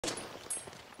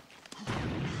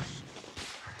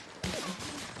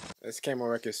This camera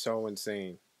work is so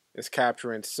insane. It's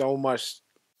capturing so much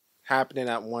happening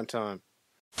at one time.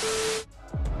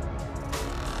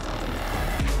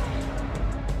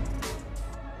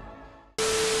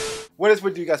 What is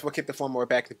with you guys? We'll keep the form. We're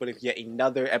back with yet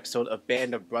another episode of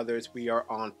Band of Brothers. We are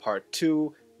on part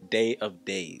 2, Day of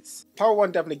Days. Part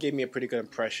 1 definitely gave me a pretty good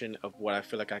impression of what I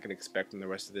feel like I can expect from the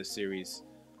rest of this series.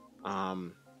 I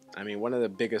mean, one of the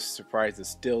biggest surprises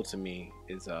still to me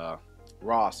is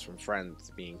Ross from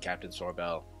Friends being Captain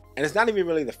Sorbel. And it's not even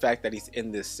really the fact that he's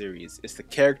in this series, it's the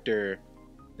character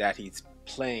that he's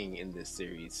playing in this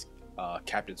series,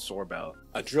 Captain Sorbel,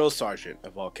 a drill sergeant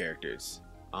of all characters.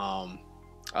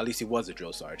 At least he was a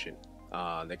drill sergeant.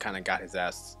 They kind of got his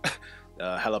ass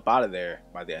the hell up out of there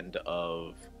by the end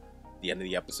of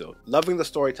the episode. Loving the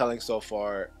storytelling so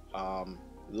far.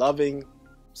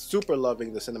 Super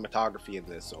loving the cinematography in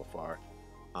this so far.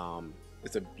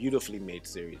 It's a beautifully made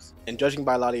series. And judging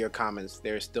by a lot of your comments,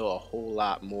 there's still a whole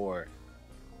lot more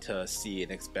to see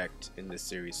and expect in this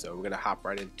series. So we're gonna hop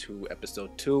right into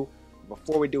episode 2.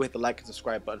 Before we do, hit the like and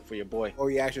subscribe button for your boy. All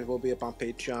reactions will be up on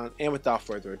Patreon. And without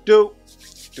further ado,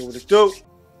 do what it do.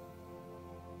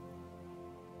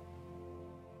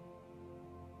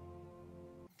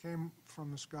 Came from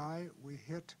the sky, we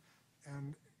hit,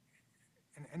 and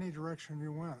in any direction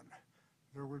you went,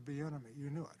 there would be enemy. You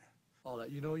knew it. All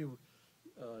that,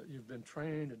 you've been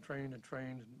trained and trained and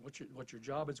trained, and what your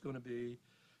job is going to be,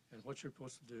 and what you're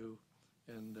supposed to do,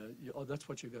 and that's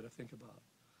what you got to think about,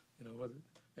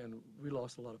 and we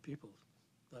lost a lot of people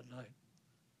that night.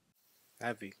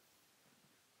 Heavy.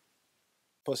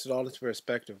 Puts it all into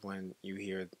perspective when you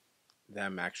hear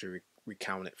them actually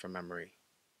recount it from memory,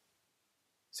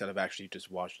 instead of actually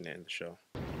just watching it in the show.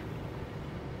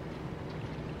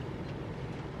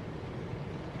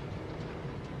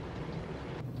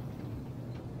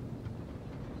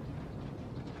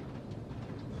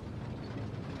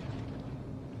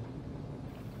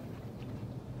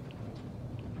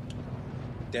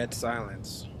 Dead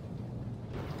silence.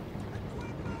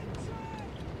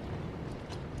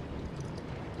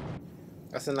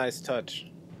 That's a nice touch.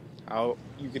 How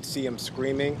you could see him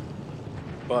screaming,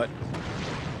 but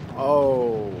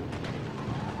oh.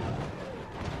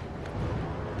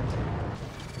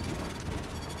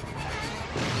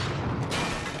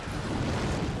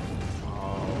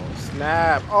 Oh,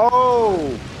 snap.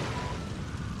 Oh!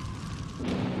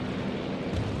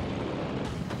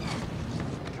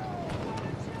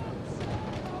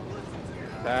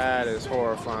 That is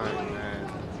horrifying,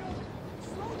 man.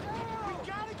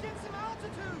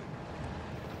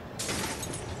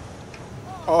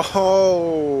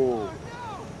 Oh!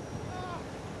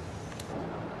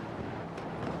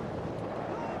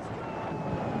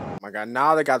 My God,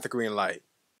 now they got the green light.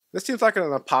 This seems like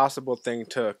an impossible thing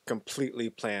to completely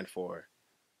plan for,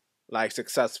 like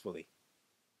successfully.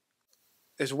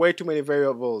 There's way too many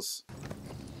variables.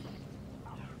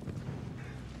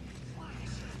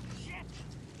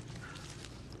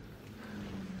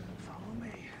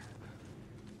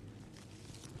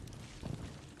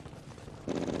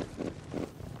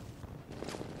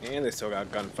 And they still got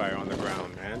gunfire on the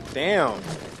ground, man. Damn!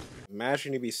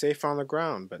 Imagine you'd be safe on the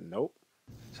ground, but nope.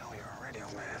 So you're a radio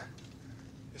man?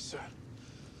 Yes, sir.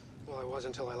 Well, I was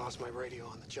until I lost my radio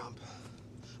on the jump.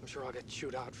 I'm sure I'll get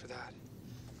chewed out for that.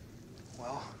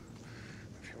 Well,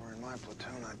 if you were in my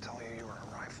platoon, I'd tell you were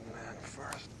a rifleman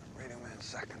first, a radio man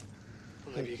second.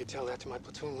 Well, maybe you could tell that to my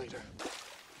platoon leader.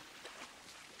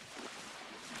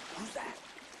 Who's that?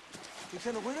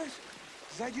 Lieutenant Winters?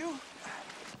 Is that you?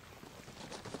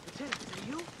 Lieutenant, is that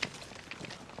you?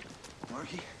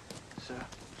 Marky? Sir?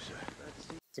 Sir.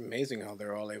 It's amazing how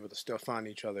they're all able to still find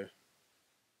each other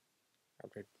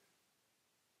after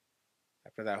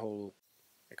that whole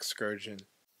excursion.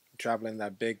 Traveling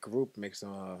that big group makes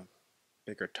them a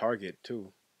bigger target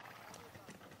too.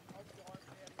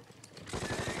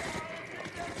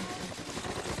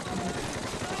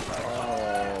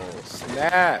 Oh,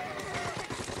 snap!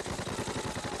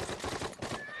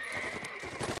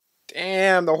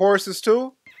 Damn, the horses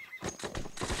too?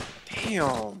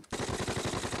 Damn.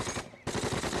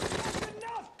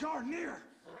 Enough, Garnier!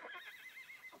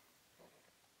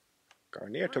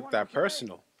 Garnier took that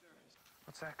personal.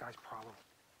 What's that guy's problem?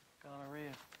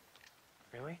 Gonorrhea.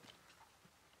 Really?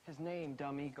 His name,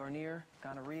 dummy. Garnier.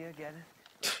 Gonorrhea, get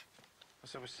it?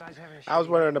 So besides having a I was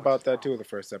shitty wondering name, about what's the that too in problem? the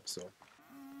first episode.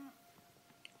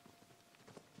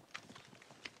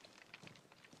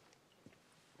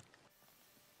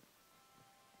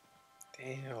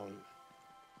 Damn.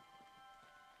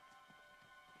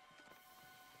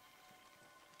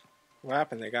 What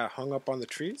happened? They got hung up on the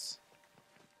trees?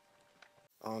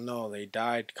 Oh no, they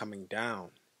died coming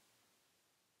down.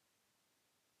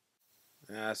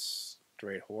 That's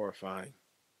straight horrifying.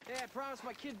 Hey, I promised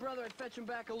my kid brother I'd fetch him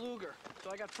back a Luger, so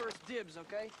I got first dibs,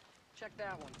 okay? Check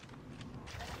that one.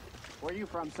 Where you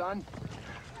from, son?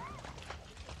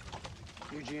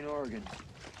 Eugene, Oregon.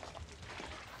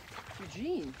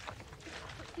 Eugene?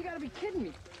 You gotta be kidding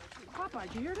me. Popeye,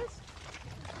 did you hear this?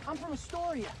 I'm from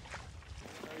Astoria.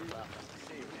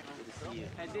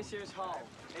 And this here's Hull,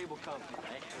 Able Company,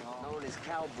 known as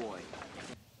Cowboy.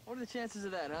 What are the chances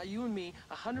of that, huh? You and me,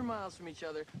 100 miles from each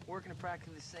other, working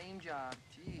practically the same job.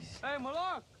 Jeez. Hey,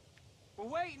 Malak! We're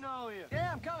waiting on you.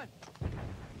 Yeah, I'm coming.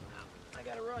 I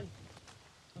gotta run.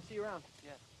 I'll see you around.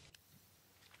 Yeah.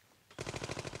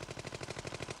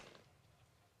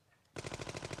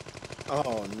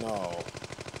 Oh no.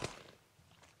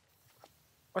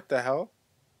 What the hell?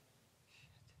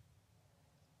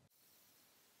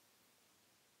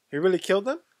 He really killed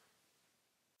them?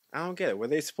 I don't get it. Were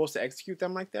they supposed to execute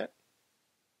them like that?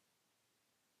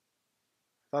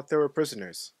 I thought they were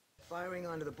prisoners. Firing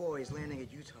onto the boys landing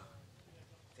at Utah.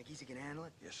 Think he can handle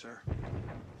it? Yes, sir.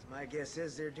 My guess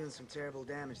is they're doing some terrible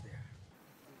damage there.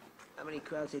 How many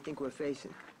crowds do you think we're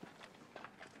facing?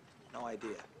 No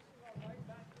idea.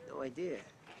 No idea.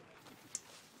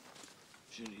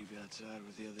 Shouldn't you be outside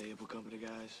with the other Able Company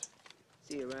guys?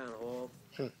 See you around, Hall.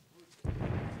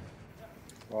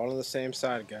 We're all on the same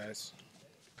side, guys.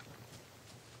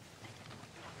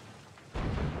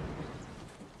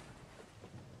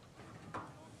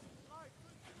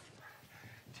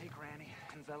 Take Randy,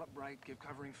 envelop right, give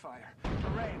covering fire.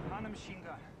 Ray, on the machine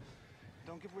gun.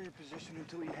 Don't give away your position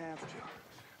until you have to.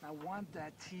 I want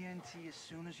that TNT as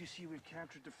soon as you see we've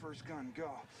captured the first gun.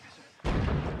 Go.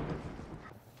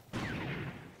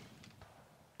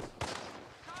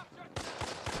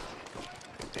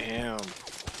 Damn.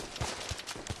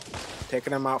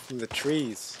 Taking them out from the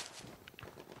trees.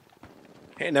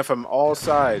 Hitting them from all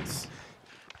sides.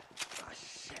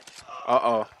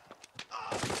 Uh-oh.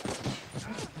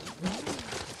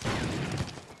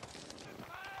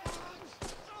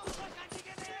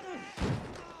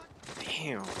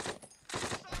 Damn.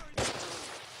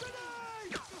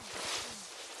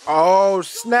 Oh,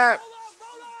 snap.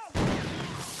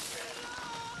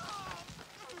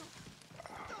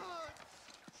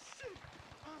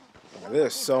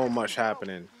 There's so much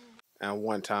happening at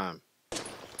one time.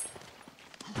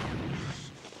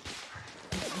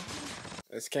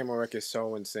 This camera work is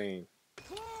so insane.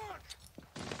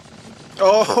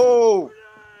 Oh!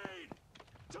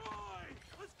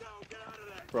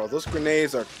 Bro, those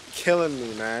grenades are killing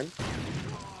me, man.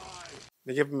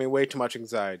 They're giving me way too much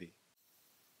anxiety.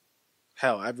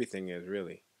 Hell, everything is,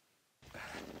 really.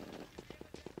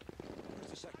 Where's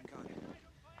the second gun?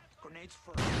 Grenades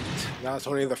first. Now it's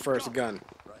only the first gun.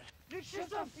 Shut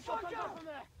the fuck up!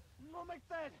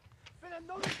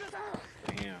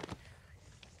 Damn.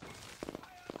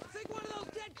 I think one of those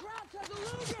dead crabs has a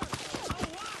Luger! Oh,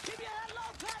 wow! Keep your head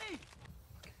low, Petty!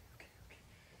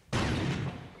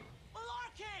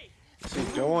 Malarkey! What's he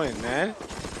doing, man?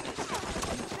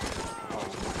 Oh,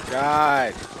 my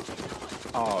God.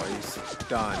 Oh, he's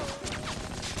done.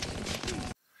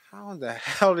 How the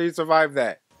hell did he survive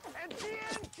that? And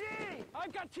TNT!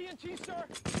 I've got TNT, sir!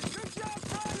 Good job,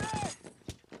 Private!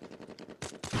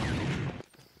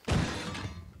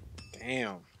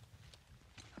 Damn.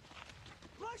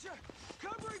 Fletcher!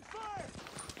 Covering fire!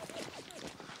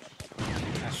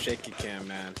 That's shaky cam,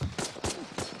 man.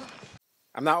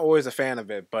 I'm not always a fan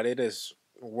of it, but it is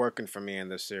working for me in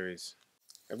this series.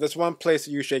 If there's one place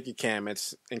to use shaky cam,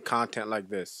 it's in content like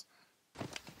this.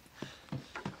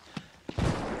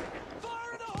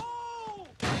 Fire in the hole!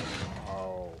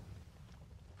 Oh.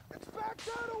 It's back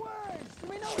that way! Do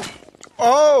we know?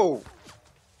 Oh!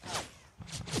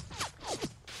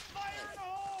 Fire in the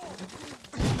hole!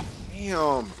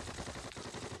 Damn.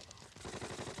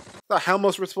 The hell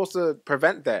was we supposed to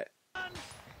prevent that?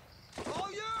 All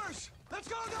yours! Let's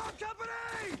go, Dog Company!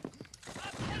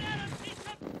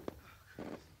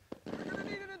 We're gonna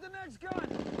need it at the next gun.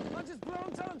 I'll just blow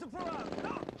and tell him to pull out.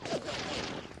 No!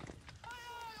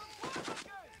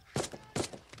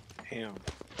 Damn.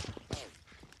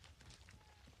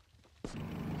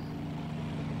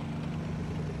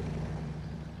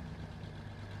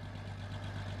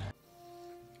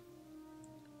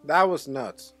 That was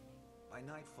nuts. By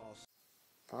nightfall,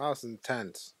 That was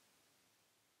intense.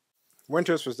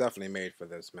 Winters was definitely made for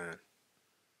this, man.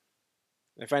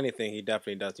 If anything, he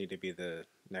definitely does need to be the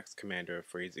next commander of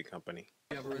Freezy Company.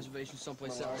 You have a reservation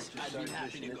someplace else? I'd be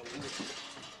happy to go with you.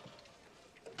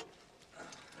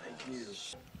 Thank you.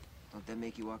 Don't that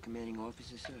make you our commanding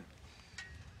officer, sir?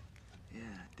 Yeah,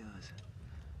 it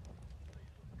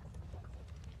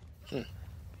does.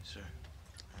 Sir.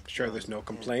 Sure, there's no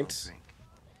complaints.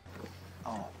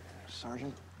 Oh,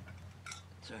 Sergeant?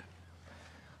 Sir.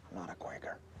 I'm not a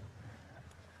Quaker.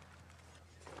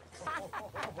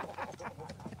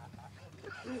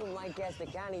 Even Mike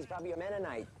Castacani's probably a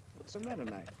Mennonite. What's a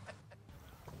Mennonite?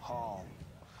 Hall.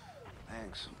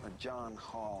 Thanks. A John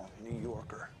Hall, New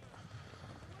Yorker.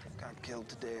 Got killed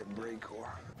today at Breacore.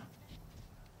 I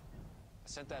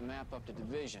sent that map up to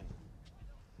Division.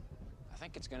 I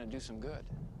think it's gonna do some good.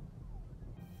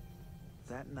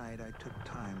 That night, I took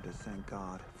time to thank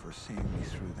God for seeing me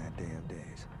through that day of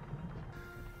days.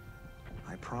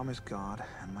 I promised God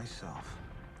and myself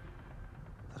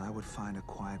that I would find a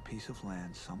quiet piece of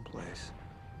land someplace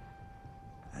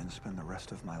and spend the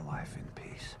rest of my life in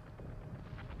peace.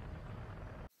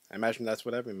 I imagine that's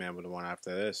what every man would want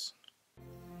after this.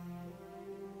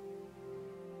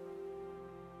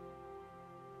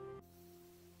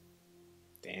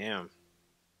 Damn.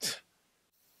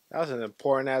 That was an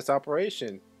important ass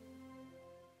operation.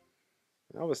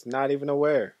 I was not even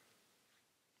aware.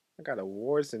 I got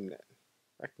awards and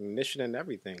recognition and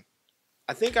everything.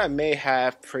 I think I may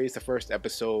have praised the first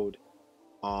episode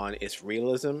on its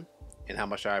realism and how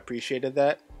much I appreciated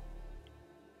that.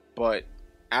 But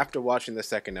after watching the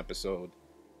second episode,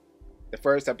 the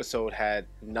first episode had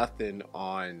nothing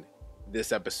on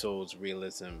this episode's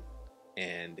realism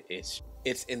and its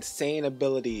insane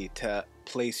ability to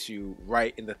place you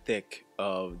right in the thick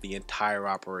of the entire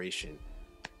operation.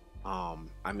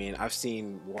 I mean, I've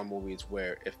seen war movies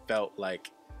where it felt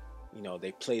like, you know,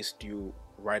 they placed you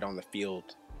right on the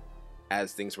field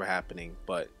as things were happening,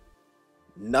 but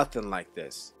nothing like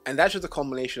this. And that's just a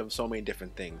culmination of so many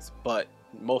different things, but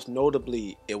most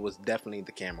notably, it was definitely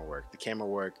the camera work. The camera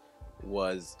work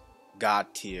was god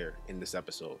tier in this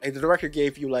episode. Like, the director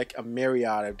gave you like a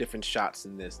myriad of different shots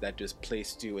in this that just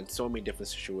placed you in so many different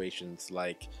situations.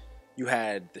 Like, you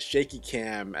had the shaky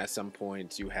cam at some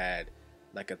points, you had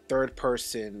like a third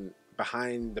person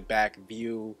behind the back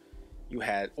view, you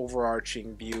had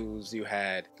overarching views, you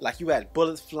had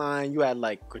bullets flying, you had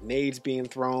like grenades being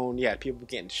thrown, you had people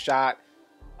getting shot,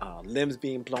 limbs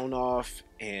being blown off,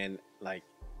 and like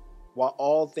while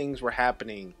all things were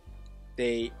happening,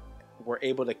 they were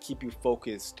able to keep you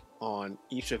focused on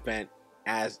each event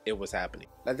as it was happening.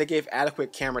 Like, they gave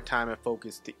adequate camera time and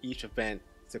focus to each event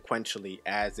sequentially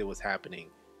as it was happening.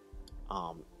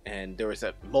 And there was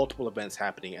multiple events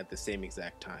happening at the same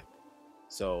exact time.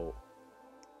 So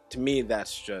to me,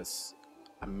 that's just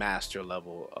a master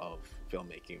level of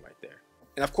filmmaking right there.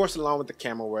 And of course, along with the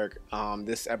camera work,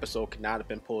 this episode could not have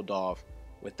been pulled off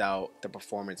without the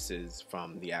performances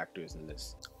from the actors in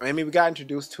this. I mean, we got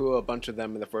introduced to a bunch of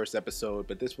them in the first episode,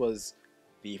 but this was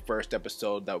the first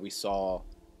episode that we saw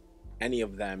any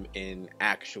of them in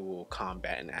actual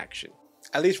combat and action.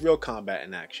 At least real combat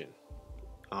and action.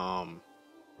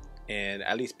 And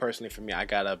at least personally for me, I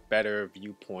got a better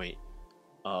viewpoint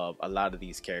of a lot of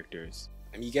these characters.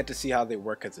 And you get to see how they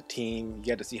work as a team, you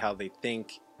get to see how they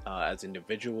think as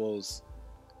individuals,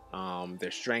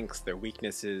 their strengths, their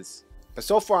weaknesses. But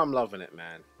so far, I'm loving it,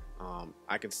 man.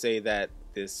 I can say that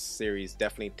this series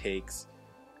definitely takes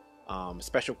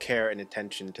special care and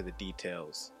attention to the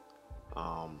details.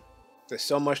 There's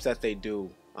so much that they do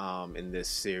in this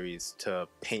series to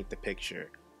paint the picture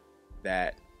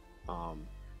that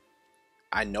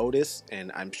I notice, and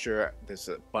I'm sure there's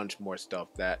a bunch more stuff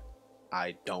that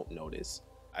I don't notice.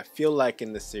 I feel like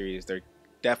in this series, they're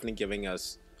definitely giving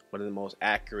us one of the most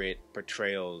accurate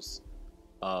portrayals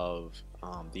of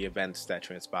the events that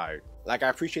transpired. Like, I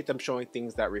appreciate them showing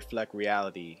things that reflect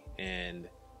reality and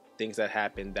things that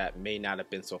happened that may not have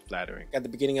been so flattering. At the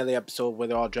beginning of the episode, where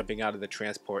they're all jumping out of the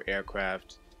transport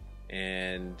aircraft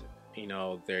and, you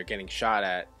know, they're getting shot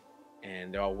at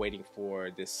and they're all waiting for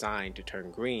this sign to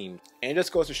turn green. And it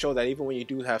just goes to show that even when you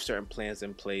do have certain plans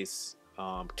in place,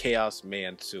 chaos may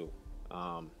ensue.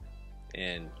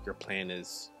 And your plan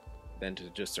is then to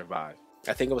just survive.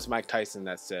 I think it was Mike Tyson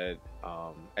that said,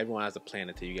 everyone has a plan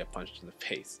until you get punched in the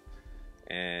face.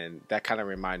 And that kind of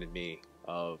reminded me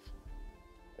of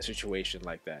a situation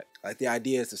like that. Like, the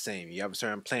idea is the same. You have a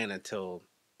certain plan until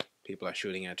people are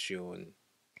shooting at you and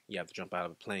you have to jump out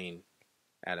of a plane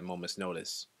at a moment's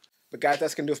notice. But guys,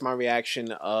 that's going to do it for my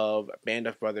reaction of Band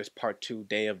of Brothers Part 2,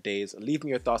 Day of Days. Leave me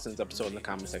your thoughts on this episode in the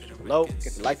comment section below.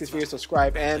 Get to like this video,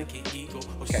 subscribe, and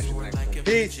we'll catch you next one.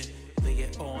 Peace!